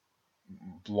cards'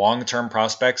 long-term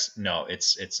prospects, no,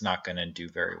 it's not going to do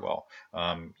very well.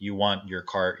 You want your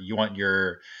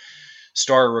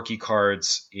star rookie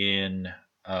cards you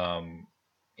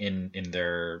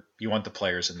want the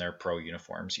players in their pro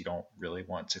uniforms. You don't really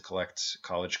want to collect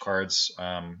college cards.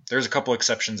 There's a couple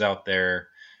exceptions out there.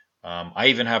 I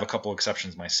even have a couple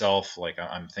exceptions myself. Like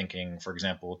I'm thinking, for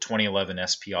example, 2011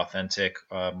 SP Authentic,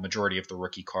 majority of the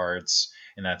rookie cards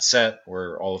in that set,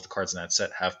 or all of the cards in that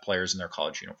set, have players in their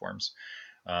college uniforms.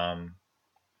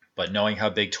 But knowing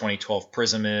how big 2012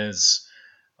 Prism is,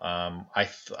 I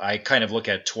kind of look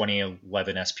at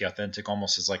 2011 SP Authentic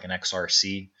almost as like an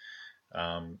XRC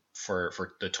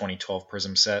for the 2012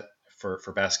 Prism set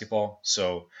for basketball.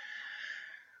 So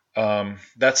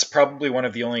that's probably one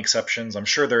of the only exceptions. I'm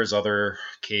sure there's other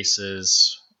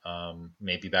cases,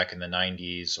 maybe back in the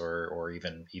 90s or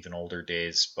even older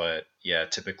days. But yeah,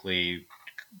 typically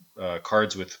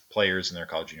cards with players in their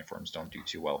college uniforms don't do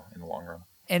too well in the long run.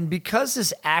 And because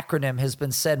this acronym has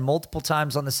been said multiple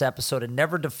times on this episode and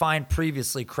never defined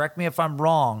previously, correct me if I'm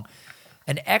wrong,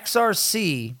 an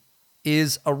XRC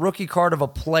is a rookie card of a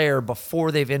player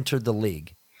before they've entered the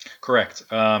league. Correct.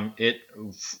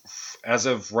 As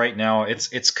of right now,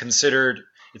 it's considered.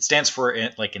 It stands for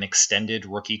like an extended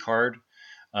rookie card.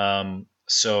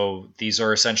 So these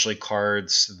are essentially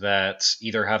cards that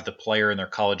either have the player in their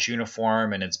college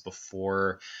uniform, and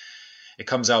it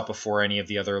comes out before any of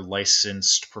the other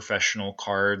licensed professional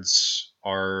cards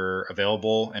are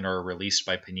available and are released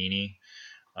by Panini.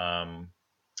 Um,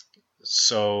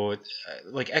 so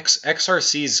like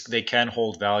XRCs, they can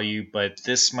hold value, but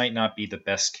this might not be the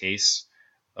best case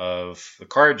of the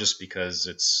card just because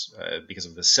it's because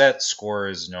of the set. Score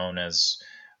is known as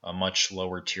a much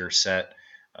lower tier set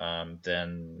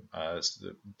than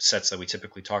the sets that we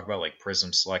typically talk about, like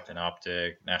Prism Select and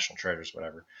Optic, National Treasures,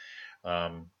 whatever.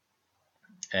 Um,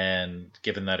 and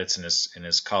given that it's in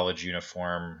his college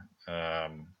uniform, I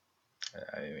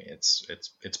mean,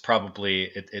 it's probably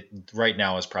it right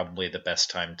now is probably the best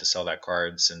time to sell that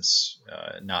card since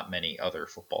not many other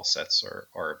football sets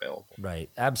are available. Right,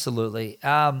 absolutely.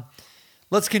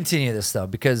 Let's continue this though,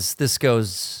 because this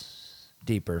goes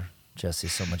deeper, Jesse,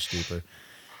 so much deeper.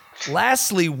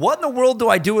 Lastly, what in the world do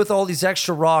I do with all these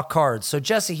extra raw cards? So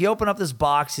Jesse, he opened up this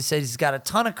box. He said he's got a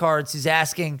ton of cards. He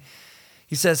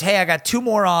says, hey, I got 2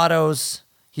 more autos.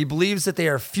 He believes that they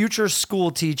are future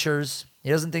school teachers. He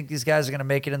doesn't think these guys are going to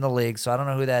make it in the league, so I don't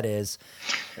know who that is.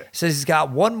 He says he's got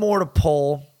 1 more to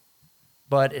pull,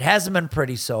 but it hasn't been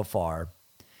pretty so far.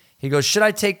 He goes, should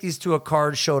I take these to a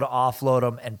card show to offload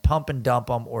them and pump and dump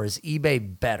them, or is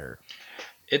eBay better?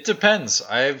 It depends.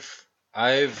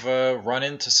 I've run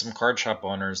into some card shop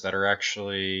owners that are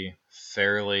actually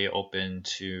fairly open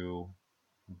to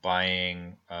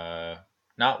buying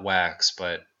not wax,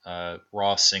 but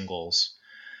raw singles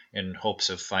in hopes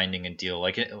of finding a deal.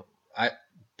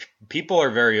 People are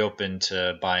very open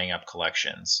to buying up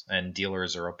collections, and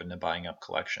dealers are open to buying up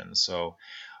collections. So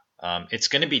it's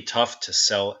going to be tough to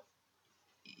sell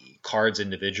cards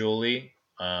individually,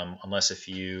 unless if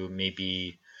you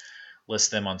maybe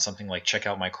list them on something like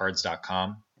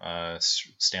checkoutmycards.com.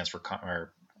 Stands for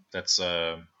that's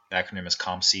the acronym is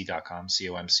comc.com,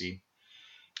 COMC.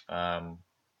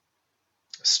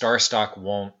 StarStock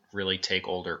won't really take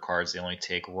older cards. They only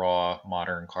take raw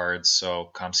modern cards. So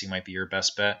COMC might be your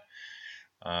best bet.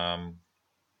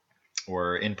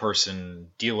 Or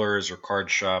in-person dealers or card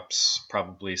shops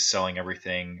probably selling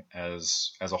everything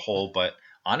as a whole. But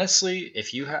honestly,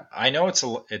 if you have, I know it's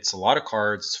a lot of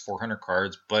cards. It's 400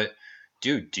 cards, but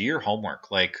dude, do your homework.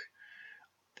 Like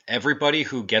everybody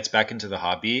who gets back into the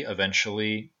hobby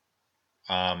eventually,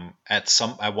 at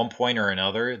one point or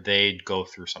another, they'd go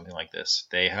through something like this.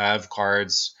 They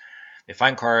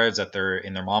find cards that they're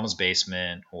in their mom's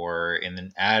basement or in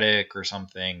an attic or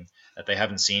something that they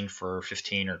haven't seen for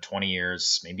 15 or 20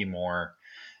 years, maybe more.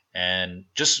 And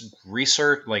just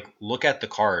research, like look at the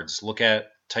cards,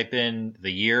 type in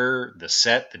the year, the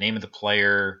set, the name of the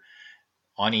player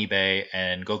on eBay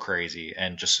and go crazy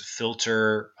and just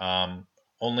filter,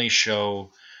 only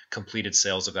show completed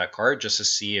sales of that card just to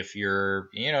see if you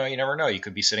never know, you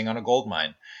could be sitting on a gold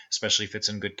mine, especially if it's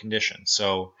in good condition.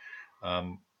 So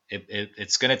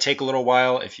it's going to take a little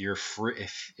while. If you're free,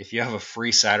 if you have a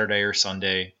free Saturday or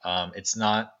Sunday, it's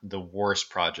not the worst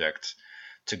project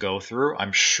to go through.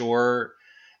 I'm sure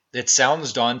it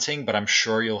sounds daunting, but I'm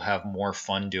sure you'll have more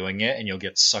fun doing it and you'll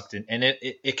get sucked in. And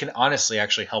it can honestly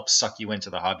actually help suck you into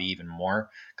the hobby even more,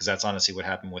 because that's honestly what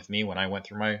happened with me when I went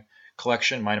through my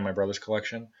collection, mine and my brother's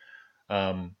collection.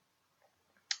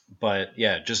 But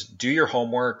yeah, just do your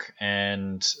homework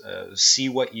and see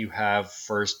what you have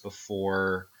first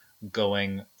before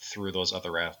going through those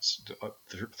other routes,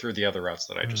 through the other routes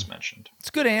that I just mentioned. It's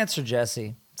a good answer,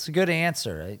 Jesse. It's a good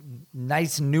answer.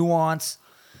 Nice nuance.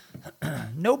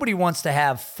 Nobody wants to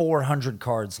have 400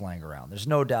 cards laying around. There's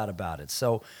no doubt about it.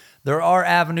 So there are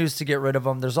avenues to get rid of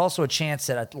them. There's also a chance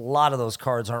that a lot of those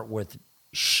cards aren't worth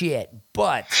shit,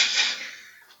 but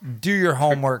do your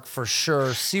homework for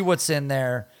sure. See what's in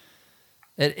there.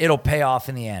 It'll pay off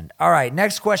in the end. All right,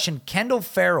 next question. Kendall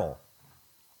Farrell.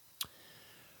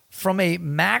 From a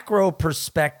macro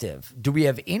perspective, do we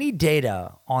have any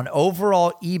data on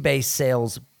overall eBay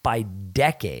sales by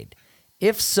decade?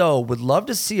 If so, would love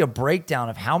to see a breakdown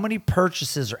of how many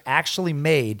purchases are actually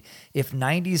made if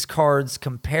 90s cards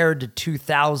compared to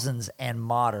 2000s and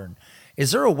modern.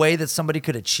 Is there a way that somebody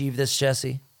could achieve this,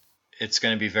 Jesse? It's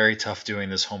going to be very tough doing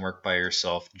this homework by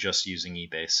yourself just using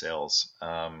eBay sales.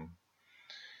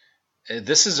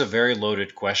 This is a very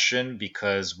loaded question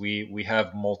because we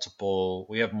have multiple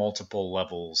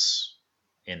levels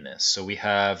in this. So we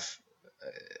have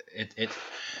it.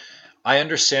 I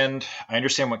understand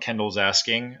what Kendall's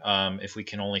asking. If we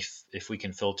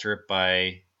can filter it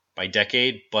by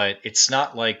decade, but it's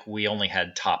not like we only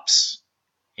had tops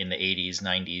in the 80s,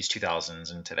 90s,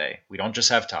 2000s, and today. We don't just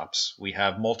have tops. We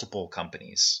have multiple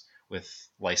companies.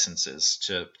 licenses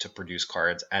to produce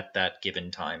cards at that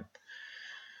given time.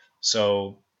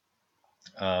 So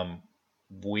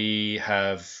we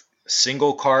have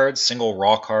single cards, single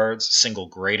raw cards, single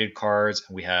graded cards,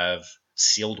 and we have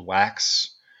sealed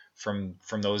wax from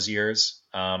those years.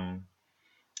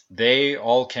 They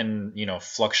all can,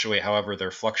 fluctuate however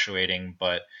they're fluctuating,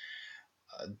 but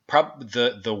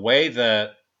the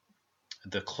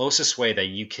closest way that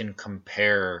you can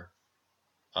compare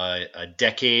a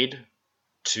decade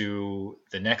to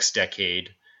the next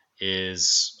decade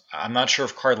is, I'm not sure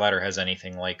if Card Ladder has any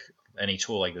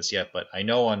tool like this yet, but I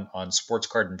know on Sports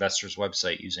Card Investor's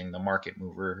website, using the Market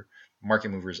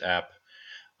Movers app,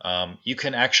 you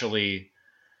can actually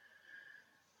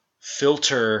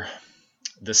filter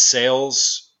the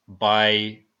sales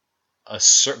by a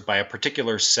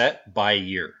particular set by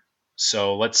year.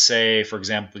 So let's say, for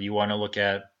example, you want to look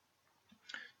at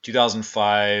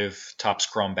 2005 Topps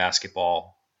Chrome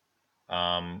basketball.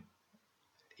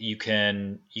 You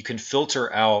can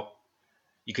filter out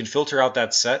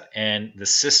that set, and the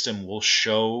system will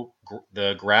show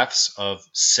the graphs of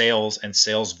sales and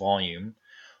sales volume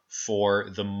for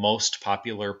the most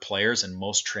popular players and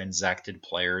most transacted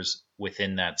players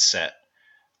within that set.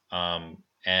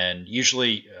 And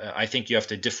usually, I think you have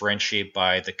to differentiate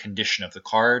by the condition of the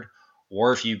card,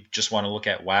 or if you just want to look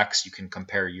at wax, you can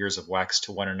compare years of wax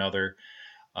to one another.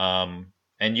 And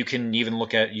you can even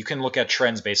look at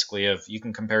trends, basically, you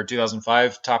can compare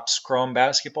 2005 Topps Chrome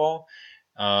basketball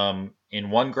in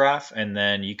one graph, and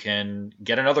then you can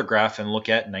get another graph and look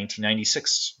at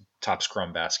 1996 Topps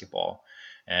Chrome basketball,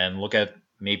 and look at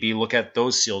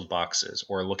those sealed boxes,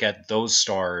 or look at those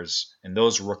stars and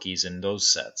those rookies in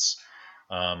those sets,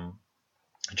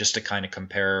 just to kind of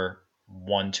compare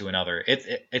one to another.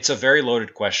 It's a very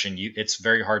loaded question. It's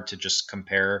very hard to just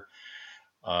compare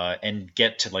and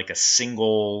get to like a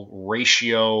single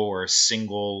ratio or a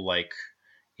single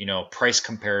price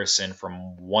comparison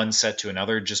from one set to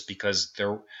another, just because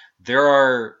there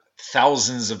are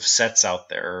thousands of sets out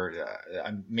there.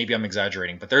 Maybe I'm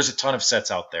exaggerating, but there's a ton of sets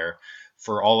out there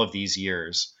for all of these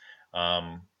years.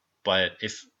 But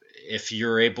if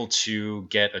you're able to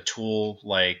get a tool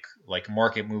like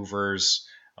Market Movers,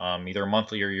 either a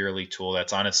monthly or yearly tool,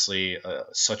 that's honestly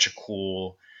such a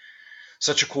cool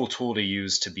tool to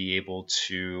use, to be able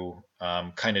to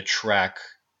kind of track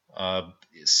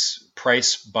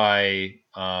price by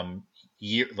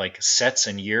year, like sets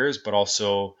and years, but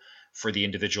also for the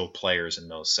individual players in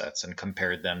those sets, and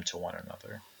compare them to one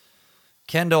another.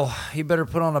 Kendall, you better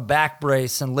put on a back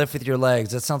brace and lift with your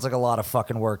legs. That sounds like a lot of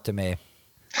fucking work to me.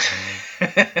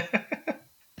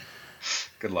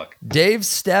 Good luck. Dave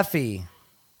Steffi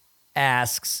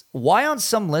asks, why on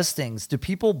some listings do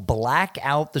people black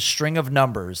out the string of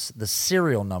numbers, the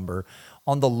serial number,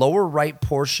 on the lower right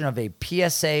portion of a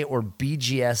PSA or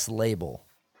BGS label?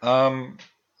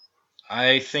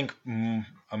 I think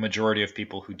a majority of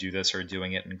people who do this are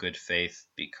doing it in good faith,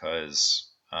 because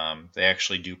they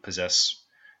actually do possess.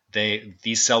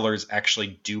 These sellers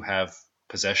actually do have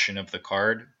possession of the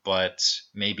card, but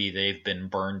maybe they've been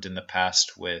burned in the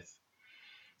past with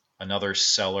another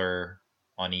seller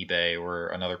on eBay or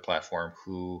another platform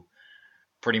who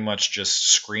pretty much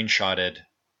just screenshotted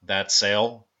that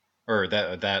sale, or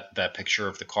that picture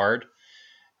of the card,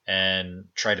 and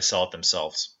try to sell it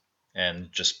themselves,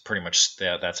 and just pretty much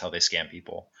that's how they scam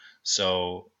people.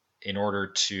 So in order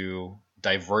to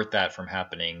divert that from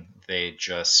happening, they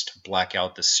just black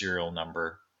out the serial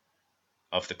number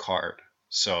of the card,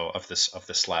 so of the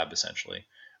slab, essentially,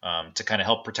 to kind of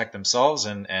help protect themselves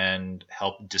and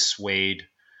help dissuade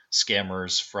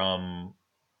scammers from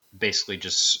basically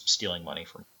just stealing money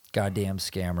from. Goddamn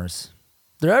scammers.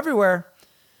 They're everywhere.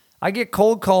 I get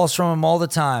cold calls from them all the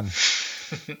time.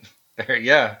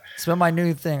 Yeah. It's been my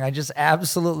new thing. I just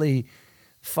absolutely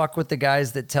fuck with the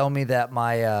guys that tell me that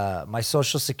my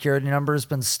social security number has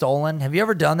been stolen. Have you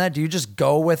ever done that? Do you just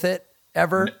go with it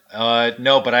ever?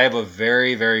 No, but I have a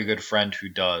very, very good friend who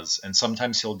does, and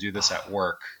sometimes he'll do this at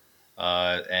work.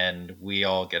 And we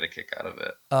all get a kick out of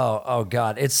it. Oh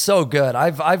God, it's so good.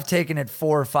 I've taken it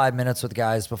 4 or 5 minutes with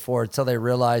guys before until they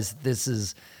realize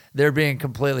they're being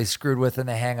completely screwed with, and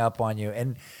they hang up on you.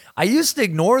 And I used to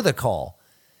ignore the call,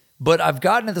 but I've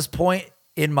gotten to this point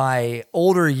in my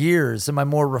older years, in my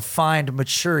more refined,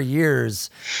 mature years,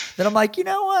 that I'm like, you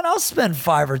know what? I'll spend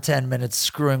 5 or 10 minutes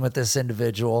screwing with this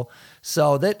individual.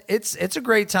 So that it's a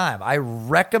great time. I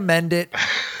recommend it.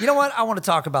 You know what? I want to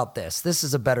talk about this. This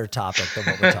is a better topic than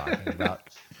what we're talking about.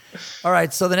 All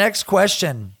right. So the next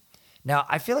question. Now,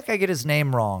 I feel like I get his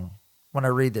name wrong when I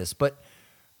read this, but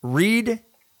Reed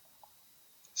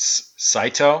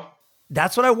Saito.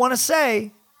 That's what I want to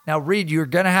say. Now, Reed, you're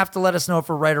going to have to let us know if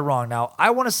we're right or wrong. Now,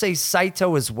 I want to say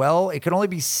Saito as well. It could only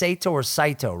be Saito or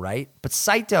Saito, right? But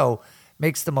Saito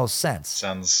makes the most sense.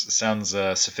 Sounds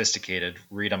sophisticated.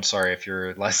 Reed, I'm sorry if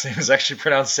your last name is actually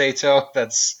pronounced Saito.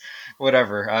 That's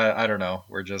whatever. I don't know.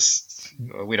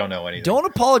 We don't know anything. Don't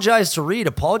apologize to Reed.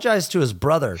 Apologize to his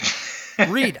brother.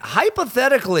 Reed,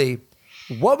 hypothetically,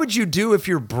 what would you do if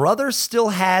your brother still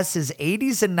has his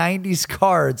 80s and 90s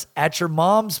cards at your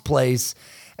mom's place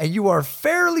and you are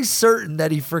fairly certain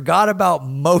that he forgot about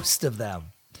most of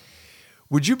them?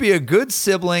 Would you be a good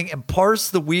sibling and parse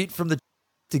the wheat from the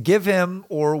to give him,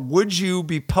 or would you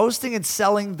be posting and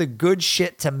selling the good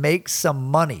shit to make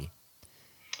some money?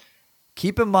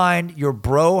 Keep in mind, your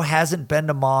bro hasn't been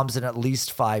to mom's in at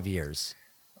least 5 years.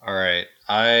 All right.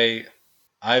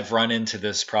 I've run into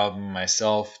this problem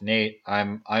myself, Nate.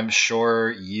 I'm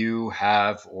sure you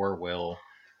have or will.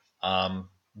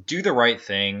 Do the right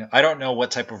thing. I don't know what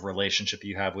type of relationship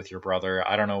you have with your brother.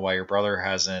 I don't know why your brother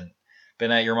hasn't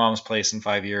been at your mom's place in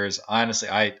 5 years. Honestly,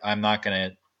 I'm not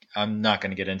gonna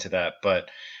get into that. But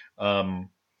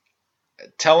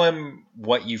tell him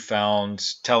what you found.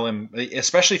 Tell him,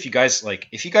 especially if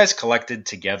you guys collected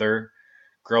together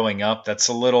growing up. That's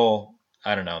a little,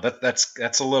 I don't know.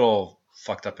 That's a little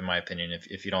fucked up in my opinion.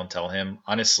 If you don't tell him,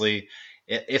 honestly.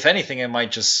 If anything, it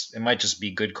might just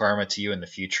be good karma to you in the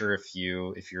future if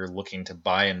you're looking to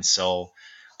buy and sell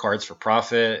cards for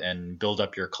profit and build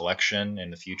up your collection in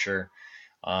the future.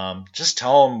 Just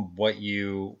tell them what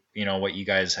you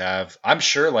guys have. I'm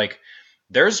sure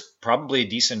there's probably a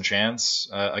decent chance.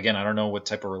 Again, I don't know what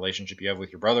type of relationship you have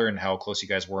with your brother and how close you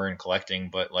guys were in collecting,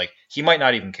 but he might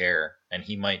not even care, and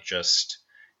he might just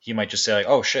say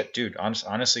oh shit, dude,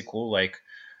 honestly cool.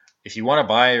 If you want to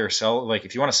buy or sell,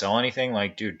 if you want to sell anything,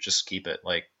 dude, just keep it.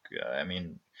 I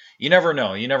mean, you never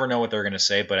know. You never know what they're going to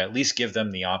say, but at least give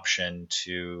them the option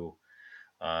to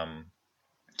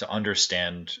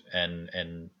understand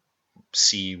and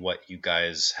see what you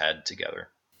guys had together.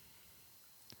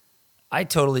 I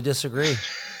totally disagree.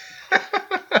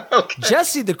 Okay.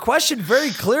 Jesse, the question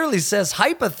very clearly says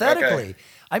hypothetically. Okay.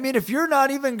 I mean, if you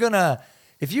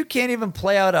can't even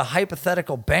play out a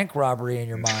hypothetical bank robbery in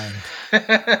your mind,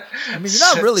 I mean, you're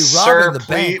not really robbing the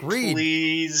bank, Reed.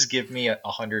 Please give me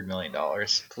 $100 million,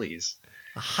 please.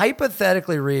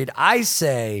 Hypothetically, Reed, I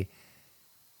say,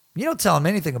 you don't tell him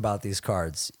anything about these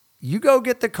cards. You go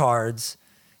get the cards,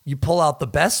 you pull out the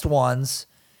best ones,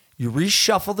 you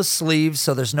reshuffle the sleeves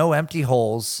so there's no empty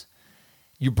holes,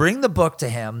 you bring the book to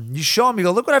him, you show him, you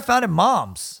go, look what I found in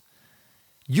mom's.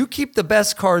 You keep the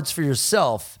best cards for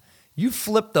yourself. You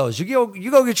flip those. You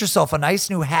go get yourself a nice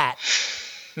new hat.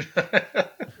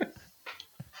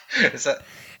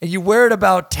 And you wear it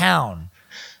about town.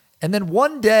 And then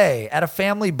one day at a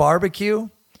family barbecue,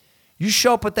 you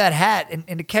show up with that hat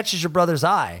and it catches your brother's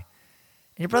eye.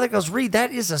 And your brother goes, Reed,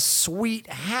 that is a sweet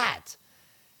hat.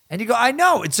 And you go, I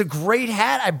know, it's a great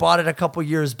hat. I bought it a couple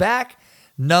years back.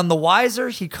 None the wiser,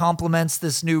 he compliments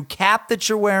this new cap that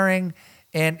you're wearing,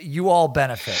 and you all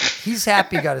benefit. He's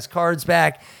happy, got his cards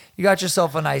back. You got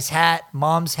yourself a nice hat.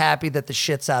 Mom's happy that the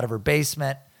shit's out of her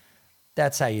basement.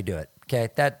 That's how you do it, okay?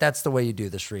 That's the way you do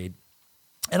this, Reed.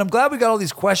 And I'm glad we got all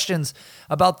these questions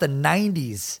about the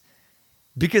 90s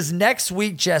because next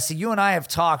week, Jesse, you and I have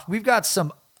talked. We've got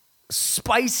some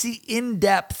spicy,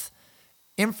 in-depth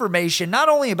information, not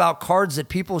only about cards that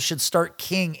people should start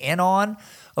keying in on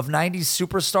of 90s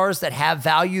superstars that have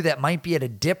value that might be at a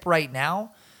dip right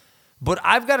now, but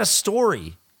I've got a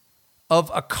story of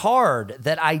a card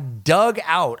that I dug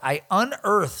out, I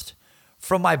unearthed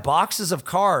from my boxes of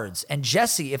cards. And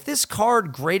Jesse, if this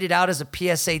card graded out as a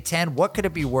PSA 10, what could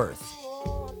it be worth?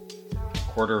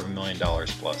 $250,000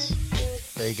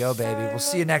 plus. There you go, baby. We'll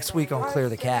see you next week on Clear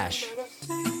the Cash.